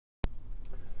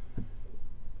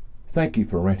Thank you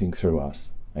for renting through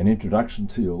us. An introduction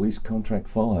to your lease contract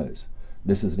follows.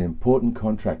 This is an important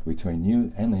contract between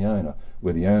you and the owner,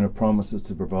 where the owner promises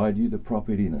to provide you the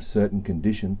property in a certain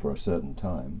condition for a certain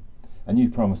time, and you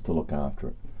promise to look after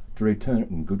it, to return it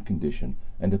in good condition,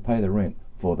 and to pay the rent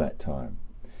for that time.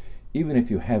 Even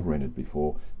if you have rented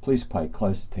before, please pay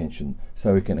close attention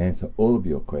so we can answer all of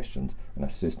your questions and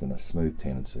assist in a smooth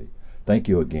tenancy. Thank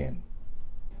you again.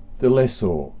 The lessor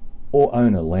or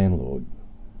owner-landlord.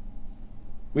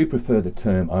 We prefer the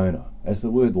term owner, as the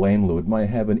word landlord may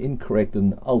have an incorrect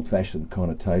and old-fashioned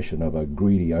connotation of a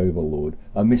greedy overlord,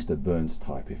 a Mr. Burns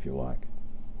type if you like.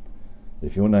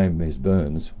 If your name is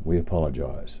Burns, we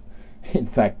apologise. In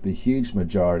fact, the huge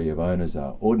majority of owners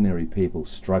are ordinary people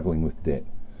struggling with debt.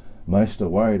 Most are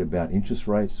worried about interest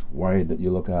rates, worried that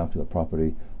you look after the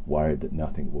property, worried that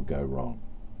nothing will go wrong.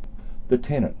 The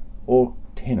tenant, or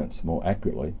tenants more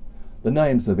accurately, the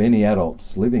names of any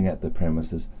adults living at the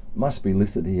premises must be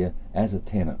listed here as a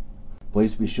tenant.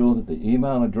 Please be sure that the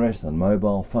email address and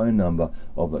mobile phone number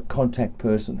of the contact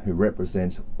person who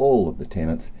represents all of the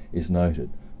tenants is noted.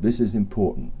 This is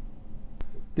important.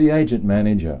 The agent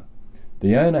manager.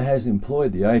 The owner has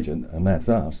employed the agent, and that's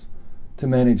us, to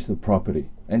manage the property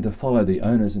and to follow the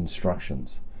owner's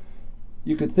instructions.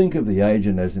 You could think of the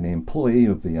agent as an employee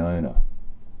of the owner.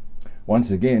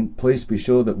 Once again, please be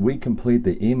sure that we complete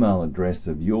the email address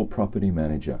of your property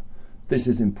manager. This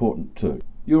is important too.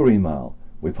 Your email.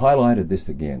 We've highlighted this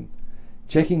again.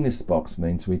 Checking this box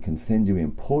means we can send you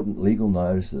important legal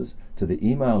notices to the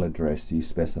email address you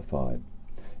specified.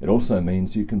 It also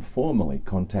means you can formally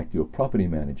contact your property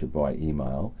manager by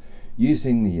email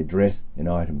using the address in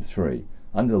item 3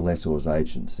 under the lessor's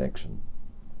agent section.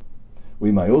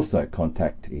 We may also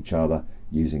contact each other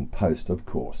using post, of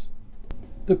course.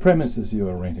 The premises you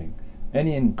are renting.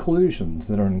 Any inclusions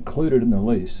that are included in the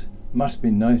lease must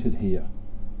be noted here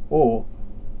or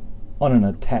on an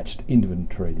attached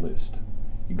inventory list.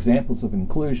 Examples of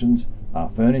inclusions are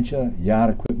furniture,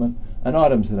 yard equipment, and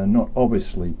items that are not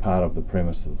obviously part of the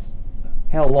premises.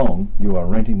 How long you are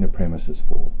renting the premises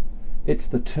for. It's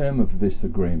the term of this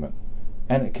agreement,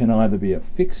 and it can either be a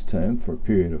fixed term for a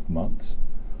period of months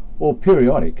or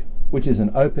periodic, which is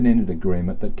an open-ended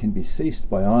agreement that can be ceased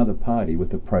by either party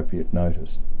with appropriate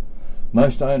notice.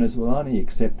 Most owners will only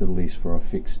accept a lease for a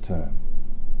fixed term.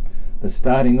 The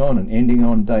starting on and ending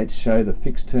on dates show the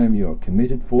fixed term you are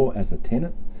committed for as a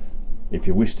tenant. If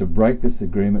you wish to break this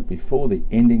agreement before the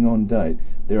ending on date,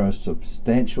 there are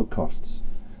substantial costs.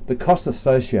 The costs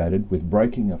associated with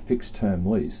breaking a fixed term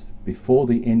lease before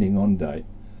the ending on date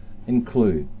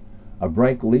include a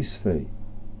break lease fee,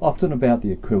 often about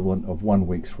the equivalent of 1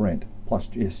 week's rent plus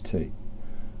GST,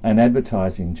 and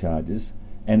advertising charges,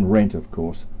 and rent of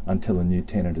course until a new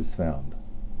tenant is found.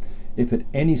 If at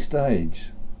any stage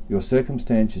your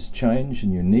circumstances change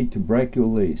and you need to break your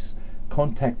lease,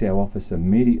 contact our office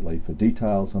immediately for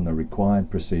details on the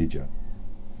required procedure.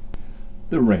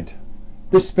 The rent.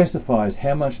 This specifies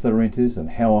how much the rent is and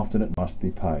how often it must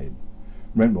be paid.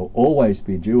 Rent will always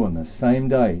be due on the same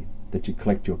day that you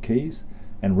collect your keys,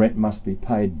 and rent must be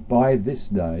paid by this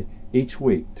day each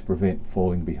week to prevent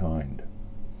falling behind.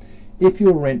 If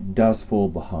your rent does fall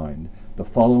behind, the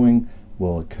following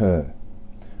will occur.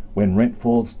 When rent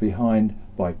falls behind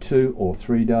by 2 or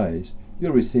 3 days,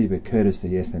 you'll receive a courtesy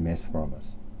SMS from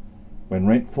us. When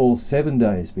rent falls 7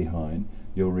 days behind,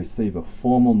 you'll receive a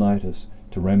formal notice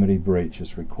to remedy breach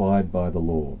as required by the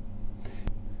law.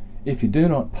 If you do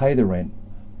not pay the rent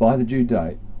by the due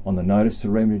date on the notice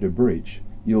to remedy breach,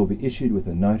 you will be issued with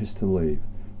a notice to leave,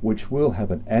 which will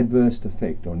have an adverse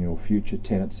effect on your future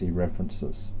tenancy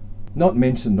references. Not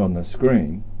mentioned on the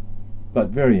screen, but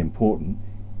very important,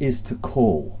 is to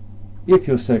call. If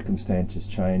your circumstances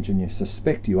change and you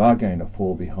suspect you are going to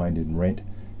fall behind in rent,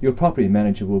 your property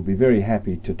manager will be very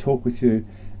happy to talk with you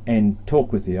and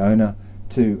talk with the owner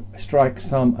to strike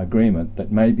some agreement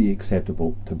that may be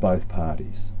acceptable to both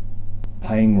parties.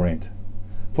 Paying rent.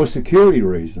 For security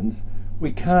reasons,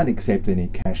 we can't accept any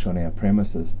cash on our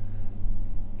premises,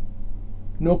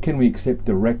 nor can we accept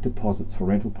direct deposits for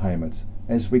rental payments,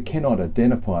 as we cannot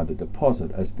identify the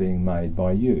deposit as being made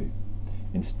by you.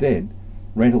 Instead,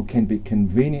 rental can be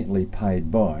conveniently paid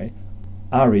by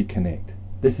RE Connect.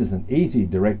 This is an easy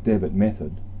direct debit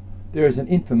method. There is an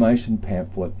information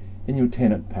pamphlet in your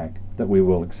tenant pack that we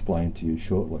will explain to you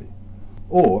shortly.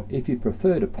 Or, if you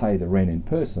prefer to pay the rent in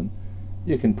person,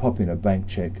 you can pop in a bank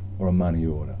check or a money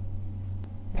order.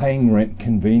 Paying rent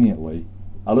conveniently.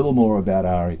 A little more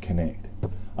about RE Connect.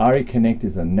 RE Connect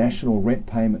is a national rent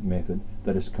payment method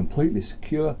that is completely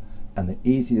secure and the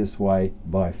easiest way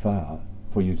by far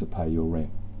for you to pay your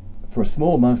rent. For a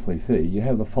small monthly fee, you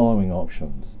have the following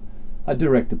options. a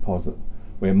direct deposit,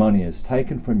 where money is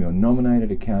taken from your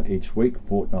nominated account each week,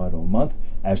 fortnight or month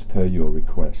as per your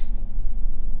request.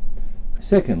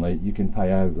 Secondly, you can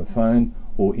pay over the phone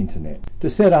or internet. To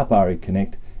set up RE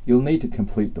Connect, you'll need to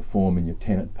complete the form in your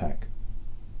tenant pack.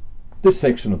 This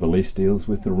section of the lease deals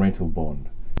with the rental bond.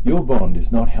 Your bond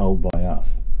is not held by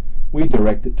us. We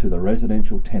direct it to the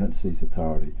Residential Tenancies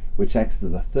Authority, which acts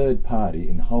as a third party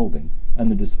in holding and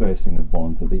the dispersing of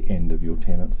bonds at the end of your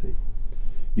tenancy.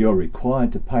 You are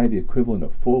required to pay the equivalent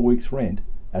of 4 weeks' rent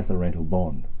as a rental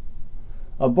bond.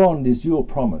 A bond is your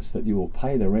promise that you will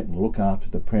pay the rent and look after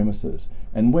the premises,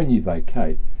 and when you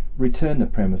vacate, return the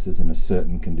premises in a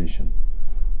certain condition.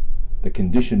 The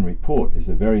condition report is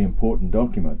a very important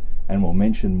document, and we'll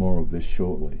mention more of this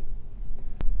shortly.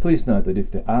 Please note that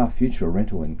if there are future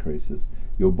rental increases,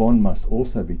 your bond must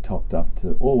also be topped up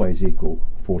to always equal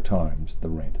 4 times the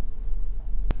rent.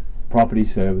 Property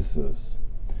services.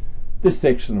 This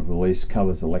section of the lease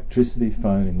covers electricity,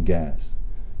 phone and gas.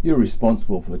 You're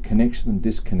responsible for the connection and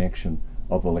disconnection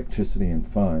of electricity and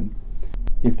phone.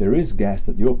 If there is gas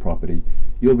at your property,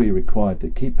 you'll be required to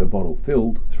keep the bottle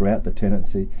filled throughout the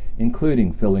tenancy,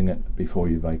 including filling it before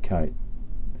you vacate.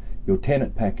 Your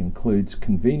tenant pack includes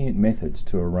convenient methods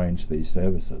to arrange these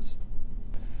services.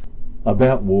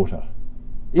 About water.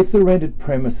 If the rented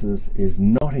premises is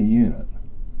not a unit,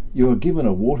 you are given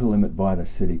a water limit by the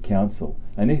City Council,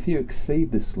 and if you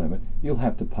exceed this limit, you'll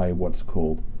have to pay what's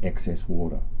called excess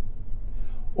water,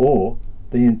 or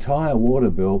the entire water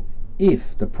bill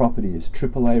if the property is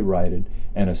AAA rated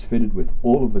and is fitted with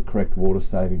all of the correct water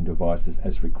saving devices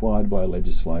as required by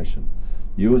legislation.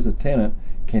 You as a tenant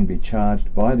can be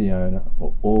charged by the owner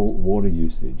for all water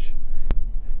usage.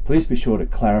 Please be sure to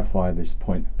clarify this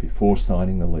point before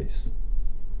signing the lease.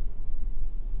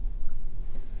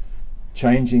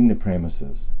 Changing the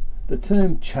premises. The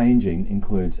term changing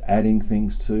includes adding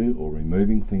things to or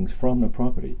removing things from the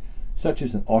property, such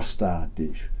as an Ostar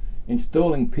dish,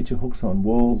 installing picture hooks on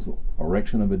walls, or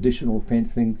erection of additional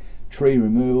fencing, tree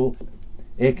removal,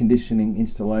 air conditioning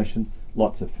installation,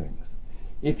 lots of things.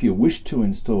 If you wish to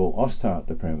install Ostar at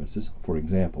the premises, for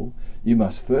example, you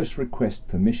must first request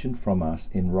permission from us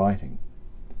in writing.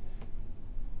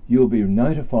 You will be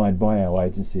notified by our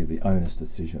agency of the owner's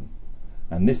decision,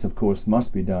 and this of course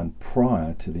must be done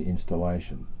prior to the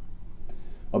installation.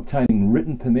 Obtaining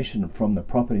written permission from the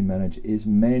property manager is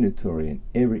mandatory in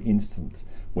every instance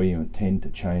where you intend to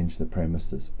change the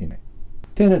premises in it.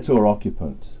 Tenants or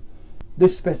occupants.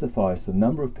 This specifies the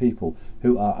number of people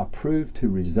who are approved to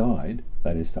reside,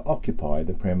 that is to occupy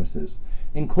the premises,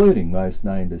 including those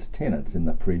named as tenants in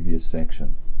the previous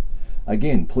section.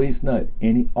 Again, please note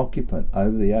any occupant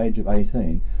over the age of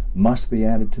 18 must be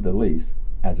added to the lease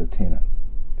as a tenant.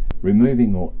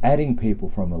 Removing or adding people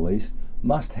from a lease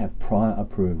must have prior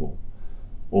approval.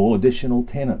 All additional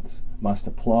tenants must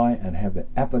apply and have their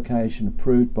application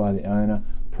approved by the owner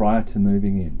prior to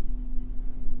moving in.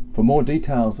 For more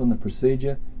details on the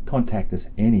procedure, contact us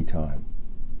anytime.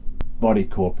 Body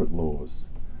corporate laws.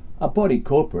 A body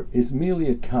corporate is merely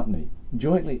a company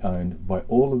jointly owned by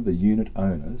all of the unit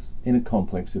owners in a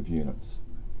complex of units.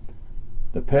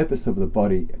 The purpose of the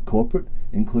body corporate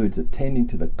includes attending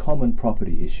to the common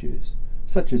property issues,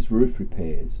 such as roof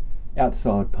repairs,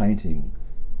 outside painting,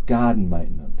 garden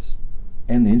maintenance,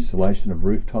 and the installation of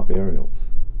rooftop aerials.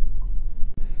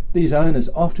 These owners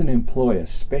often employ a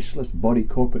specialist body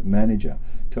corporate manager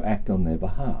to act on their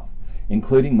behalf,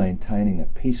 including maintaining a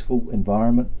peaceful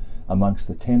environment amongst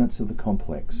the tenants of the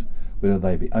complex, whether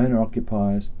they be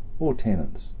owner-occupiers or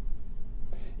tenants.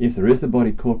 If there is a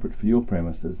body corporate for your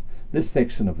premises, this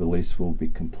section of the lease will be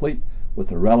complete with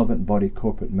the relevant body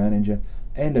corporate manager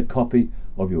and a copy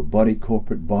of your body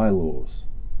corporate bylaws.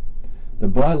 The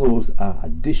bylaws are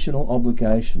additional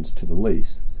obligations to the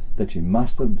lease that you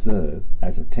must observe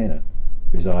as a tenant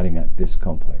residing at this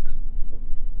complex.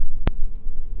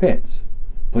 Pets.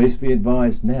 Please be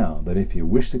advised now that if you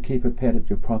wish to keep a pet at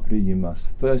your property, you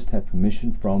must first have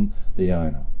permission from the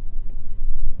owner.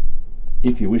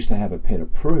 If you wish to have a pet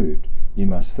approved, you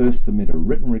must first submit a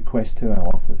written request to our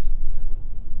office.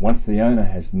 Once the owner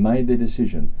has made their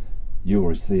decision, you will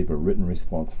receive a written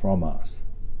response from us.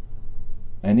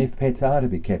 And if pets are to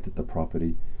be kept at the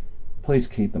property, please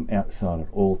keep them outside at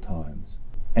all times.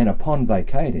 And upon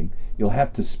vacating, you'll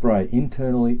have to spray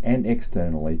internally and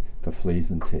externally for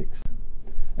fleas and ticks.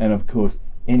 And of course,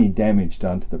 any damage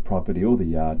done to the property or the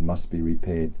yard must be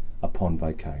repaired upon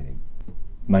vacating.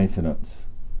 Maintenance.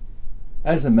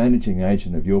 As a managing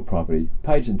agent of your property,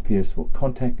 Page & Pierce will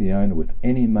contact the owner with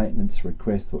any maintenance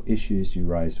requests or issues you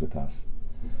raise with us.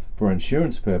 For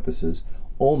insurance purposes,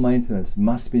 all maintenance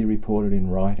must be reported in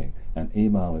writing, and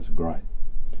email is great.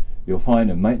 You'll find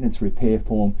a maintenance repair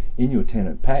form in your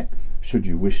tenant pack should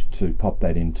you wish to pop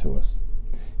that into us.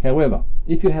 However,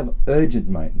 if you have urgent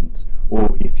maintenance,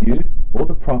 or if you or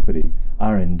the property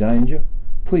are in danger,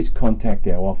 please contact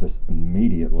our office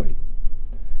immediately.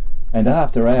 And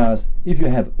after hours, if you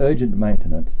have urgent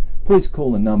maintenance, please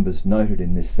call the numbers noted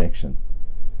in this section.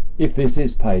 If this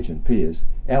is Page and Pierce,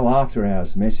 our after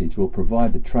hours message will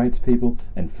provide the tradespeople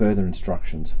and further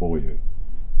instructions for you.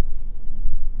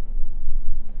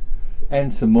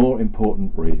 And some more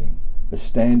important reading, the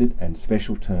standard and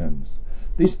special terms.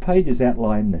 These pages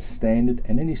outline the standard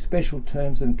and any special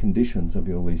terms and conditions of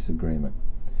your lease agreement.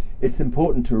 It's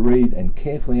important to read and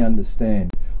carefully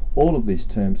understand all of these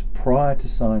terms prior to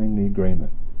signing the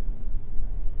agreement.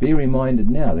 Be reminded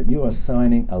now that you are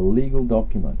signing a legal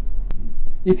document.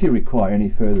 If you require any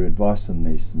further advice on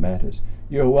these matters,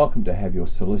 you are welcome to have your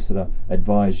solicitor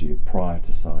advise you prior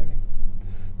to signing.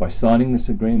 By signing this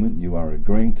agreement, you are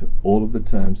agreeing to all of the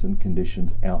terms and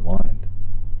conditions outlined.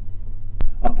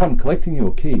 Upon collecting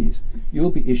your keys, you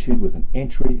will be issued with an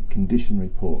entry condition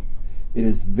report. It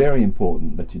is very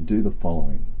important that you do the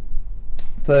following.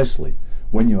 Firstly,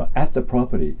 when you are at the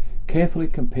property, carefully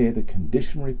compare the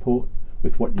condition report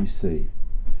with what you see.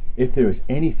 If there is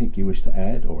anything you wish to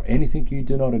add or anything you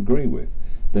do not agree with,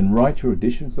 then write your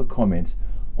additions or comments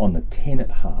on the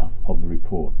tenant half of the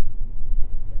report.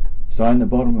 Sign the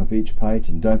bottom of each page,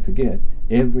 and don't forget,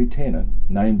 every tenant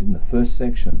named in the first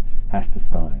section has to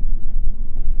sign.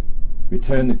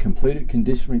 Return the completed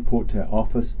condition report to our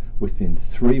office within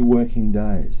 3 working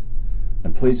days.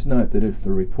 And please note that if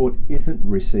the report isn't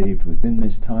received within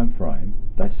this time frame,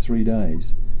 that's 3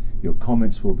 days, your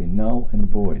comments will be null and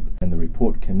void, and the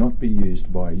report cannot be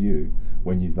used by you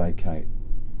when you vacate.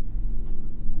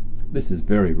 This is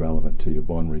very relevant to your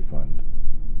bond refund.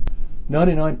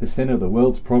 99% of the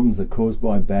world's problems are caused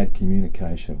by bad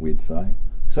communication, we'd say.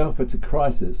 So if it's a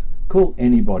crisis, call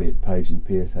anybody at Page and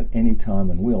Pierce at any time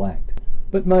and we'll act.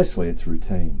 But mostly it's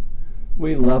routine.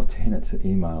 We love tenants who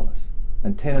email us,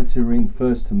 and tenants who ring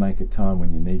first to make a time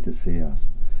when you need to see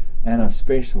us. And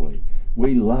especially,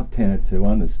 we love tenants who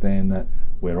understand that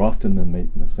we're often the meat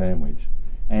in the sandwich.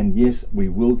 And yes, we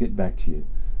will get back to you.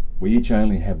 We each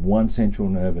only have one central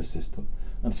nervous system.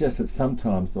 It's just that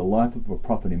sometimes the life of a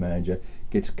property manager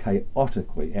gets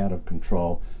chaotically out of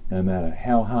control, no matter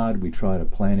how hard we try to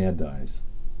plan our days.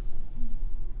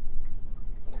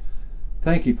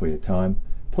 Thank you for your time.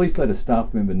 Please let a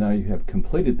staff member know you have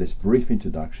completed this brief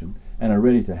introduction and are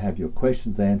ready to have your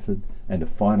questions answered and to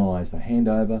finalise the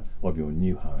handover of your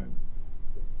new home.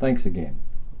 Thanks again.